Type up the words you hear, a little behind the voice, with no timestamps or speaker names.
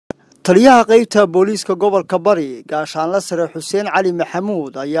taliyaha qeybta booliiska gobolka bari gaashaan la sare Xuseen Cali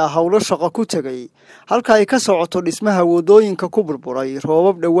Maxamuud ayaa hawlo shaqo ku tagay halka ay ka socoto dhismaha wadooyinka ku burburay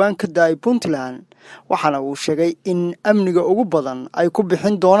roobab dhawaan ka daay Puntland waxaana uu sheegay in amniga ugu badan ay ku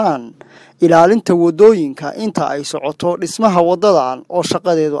bixin doonaan ilaalinta wadooyinka inta ay socoto dhismaha wadadan oo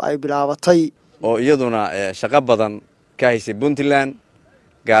shaqadeedu ay bilaabatay oo iyaduna shaqo badan ka haysay Puntland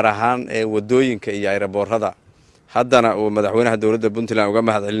gaar ahaan wadooyinka iyo aeroboorada haddana uu madaxweynaha dawladda Puntland uga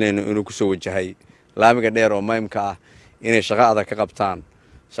mahad celinayno inuu ku soo wajahay laamiga dheer oo muhiimka ah inay shaqo adag ka qabtaan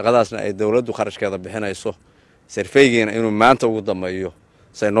shaqadaasna ay dawladdu qarashkeeda bixinayso sarfeygeena inuu maanta ugu dambeeyo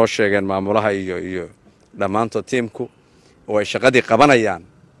say noo sheegeen maamulaha iyo dhamaanto teamku oo ay shaqadii qabanayaan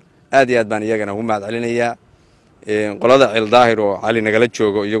aad iyo aad baan iyagana ugu mahad celinayaa qolada cil daahir oo cali nagala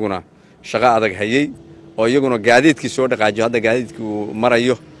joogo iyaguna shaqo adag hayay oo iyaguna gaadiidkii soo dhaqaajiyo hadda gaadiidkii uu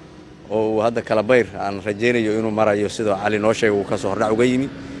marayo oo hadda kala bayr aan rajaynayo inuu marayo sida cali noo sheegay uu ka soo hordhac uga yimi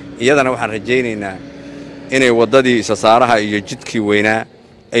iyadana waxaan rajaynaynaa inay wadadii sasaaraha iyo jidkii weynaa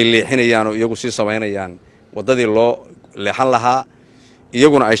ay leexinayaan oo iyagu sii sameynayaan wadadii loo leexan lahaa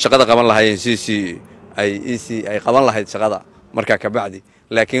iyaguna ay shaqada qaban lahaayeen ay qaban lahayd shaqada markaa ka bacdi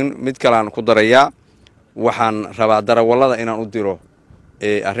laakiin mid kale aan ku darayaa waxaan rabaa darawallada inaan u diro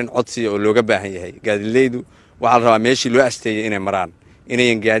arrin codsiya oo looga baahan yahay gaadiidleydu waxaa la rabaa meeshii loo asteeyay inay maraan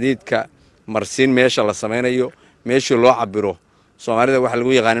inayan gaadiidka marsiin meesha la sameynayo meeshii loo cabiro Soomaalida waxa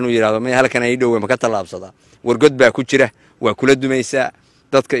lagu yaqaan inuu yiraahdo ma halkan ay dhow ma ka talaabsada wargod baa ku jira waa kula dumaysa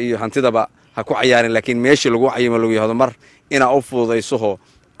dadka iyo hantidaba ha ku cayaarin laakiin meeshii lagu cayimo lagu yiraahdo mar ina u fududayso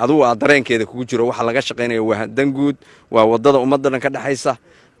adigu aad dareenkeeda kugu jiro waxa laga shaqeynayo waa danguud waa wadada ummadana ka dhaxaysa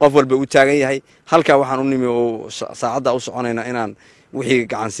qof walba u taagan yahay halka waxaan u nimi oo saacada u soconayna inaan wixii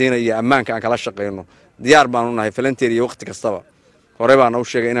gacan siinayo ammaanka aan kala shaqeyno diyaar baan u nahay volunteer iyo waqti kastaba hore baan u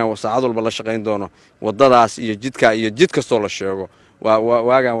sheegay inaan saacad walba la shaqeyn doono wadadaas iyo jidka iyo jid kasto la sheego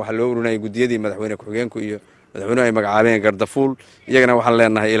waagan waxa loo ururinay gudiyadii madaxweyne ku xigeenku iyo madaxweynuhu ay magacaabeen gardafuul iyagana waxaan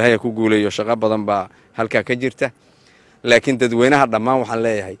leenahay ilaahay ku guuleeyo shaqo badan baa halka ka jirta laakiin dadweynaha dhammaan waxaan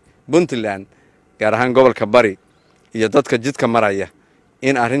leeyahay Puntland gaar ahaan gobolka bari iyo dadka jidka maraya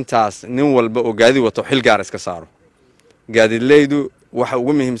in arintaas nin walba oo gaadi wato xil gaar iska saaro gaadiidleydu waxa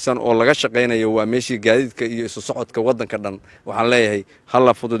ugu muhiimsan oo laga shaqeynayo waa meeshii gaadiidka iyo isu socodka wadanka dhan waxaan leeyahay hal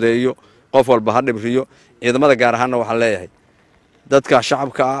la fududeeyo qof walba ha dhibriyo ciidamada gaar ahaan waxaan leeyahay dadka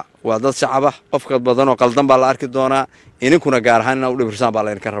shacabka waa dad shacab ah qofka badan oo qaldan baa la arki doonaa ininkuna gaar ahaan u dhibirsan baa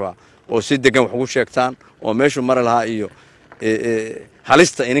la idin ka rabaa oo si degan wax ugu sheegtaan oo meeshu mar laha iyo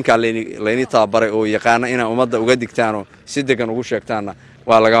halista ininka leeni tababaray oo yaqaan in ummadda uga digtaan oo si degan ugu sheegtaana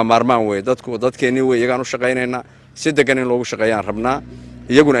waa laga maarmaan way dadkeeni way iyagaan u shaqeynayna si degan in loogu shaqeeyaan rabnaa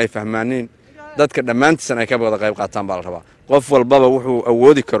iyaguna ay fahmaaneen dadka dhamaantiisan ay ka wada qayb qaataan baa la rabaa qof walbaba wuxuu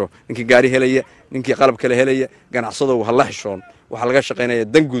awoodi karo ninkii gaari helaya ninkii qalab kale helaya ganacsado waxa la xishoon waxa laga shaqeynaya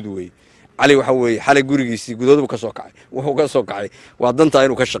danguud way cali waxa weey xalay gurigiisii gudoodu ka soo kacay wuxuu ka soo kacay waa danta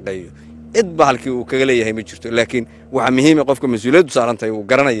inuu ka shaqeeyo idba halkii uu kaga leeyahay ma jirto laakiin waxa muhiim ah qofka mas'uuliyadu saarantay uu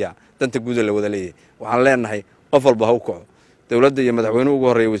garanaya danta guud la wada leeyahay waxaan leenahay qof walba ha u kaco dawladda iyo madaxweynuhu ugu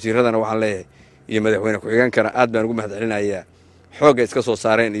horeeyay wasiiradana waxaan leeyahay iyo madaxweyne ku xigeenkana aad baan ugu mahad celinayaa xooga iska soo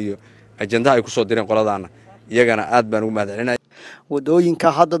saareen iyo ajendaha ay ku soo direen qoladaana iyagana aad baan ugu mahad celinayaa wadooyinka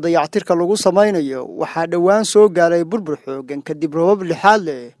hadda dayactirka lagu samaynayo waxa dhawaan soo gaaray burbur xoogan kadib roobab lixaad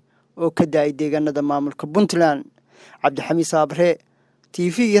leh oo ka daay deegaanada maamulka Puntland Cabdi Xamiid Sabre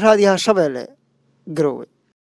TV raadiyaha Shabelle Garowe